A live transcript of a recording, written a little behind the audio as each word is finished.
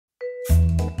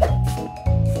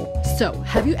So,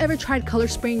 have you ever tried color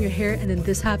spraying your hair and then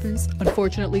this happens?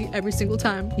 Unfortunately, every single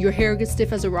time. Your hair gets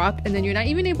stiff as a rock and then you're not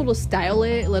even able to style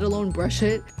it, let alone brush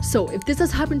it. So, if this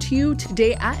has happened to you,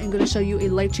 today I am going to show you a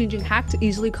life-changing hack to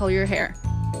easily color your hair.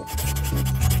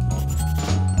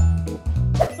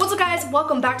 What's up guys,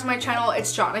 welcome back to my channel.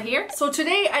 It's Jonna here. So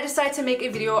today I decided to make a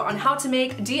video on how to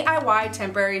make DIY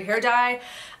temporary hair dye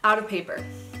out of paper.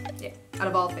 Yeah, out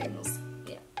of all things.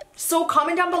 So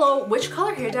comment down below which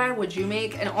color hair dye would you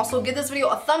make, and also give this video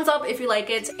a thumbs up if you like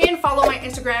it, and follow my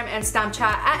Instagram and Snapchat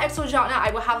at @xojonna.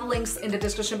 I will have the links in the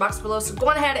description box below, so go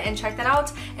on ahead and check that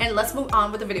out, and let's move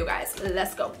on with the video guys.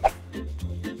 Let's go.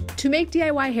 To make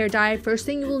DIY hair dye, first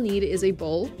thing you will need is a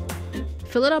bowl.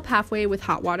 Fill it up halfway with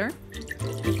hot water.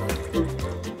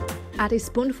 Add a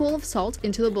spoonful of salt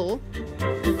into the bowl.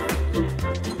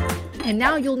 And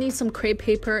now you'll need some crepe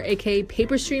paper, aka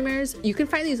paper streamers. You can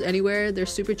find these anywhere, they're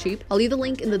super cheap. I'll leave the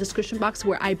link in the description box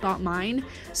where I bought mine.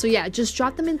 So yeah, just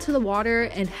drop them into the water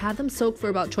and have them soak for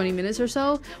about 20 minutes or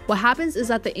so. What happens is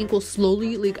that the ink will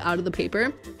slowly leak out of the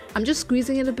paper. I'm just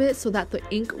squeezing it a bit so that the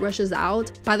ink rushes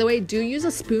out. By the way, do use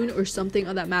a spoon or something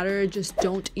of that matter, just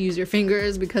don't use your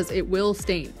fingers because it will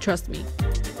stain, trust me.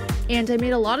 And I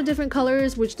made a lot of different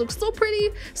colors, which look so pretty.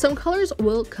 Some colors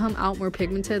will come out more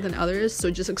pigmented than others, so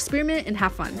just experiment and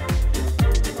have fun.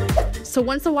 So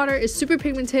once the water is super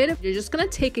pigmented, you're just gonna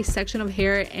take a section of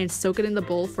hair and soak it in the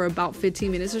bowl for about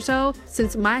 15 minutes or so.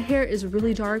 Since my hair is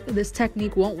really dark, this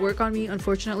technique won't work on me,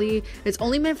 unfortunately. It's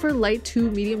only meant for light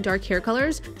to medium dark hair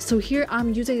colors. So here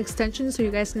I'm using extensions so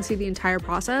you guys can see the entire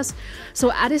process.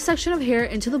 So add a section of hair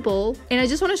into the bowl, and I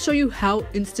just wanna show you how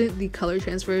instant the color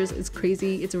transfers. It's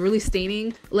crazy, it's really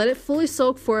staining. Let it fully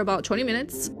soak for about 20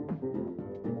 minutes.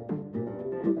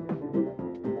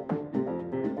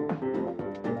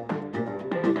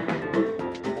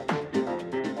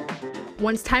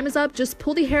 Once time is up, just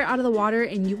pull the hair out of the water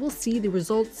and you will see the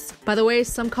results. By the way,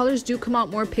 some colors do come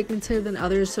out more pigmented than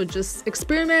others, so just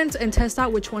experiment and test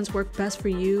out which ones work best for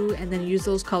you and then use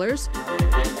those colors.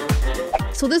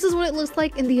 So this is what it looks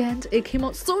like in the end. It came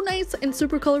out so nice and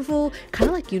super colorful, kind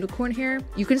of like unicorn hair.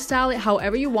 You can style it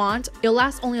however you want. It'll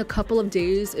last only a couple of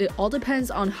days. It all depends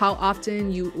on how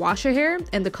often you wash your hair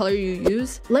and the color you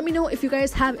use. Let me know if you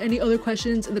guys have any other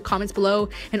questions in the comments below,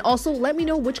 and also let me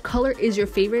know which color is your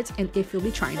favorite and if you'll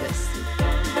be trying this.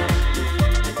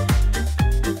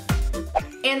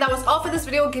 And that was all for this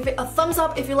video. Give it a thumbs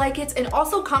up if you like it, and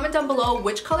also comment down below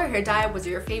which color hair dye was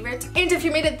your favorite. And if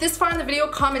you made it this far in the video,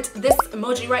 comment this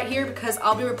emoji right here because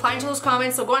I'll be replying to those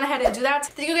comments, so go on ahead and do that.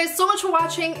 Thank you guys so much for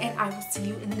watching, and I will see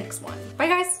you in the next one. Bye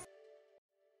guys!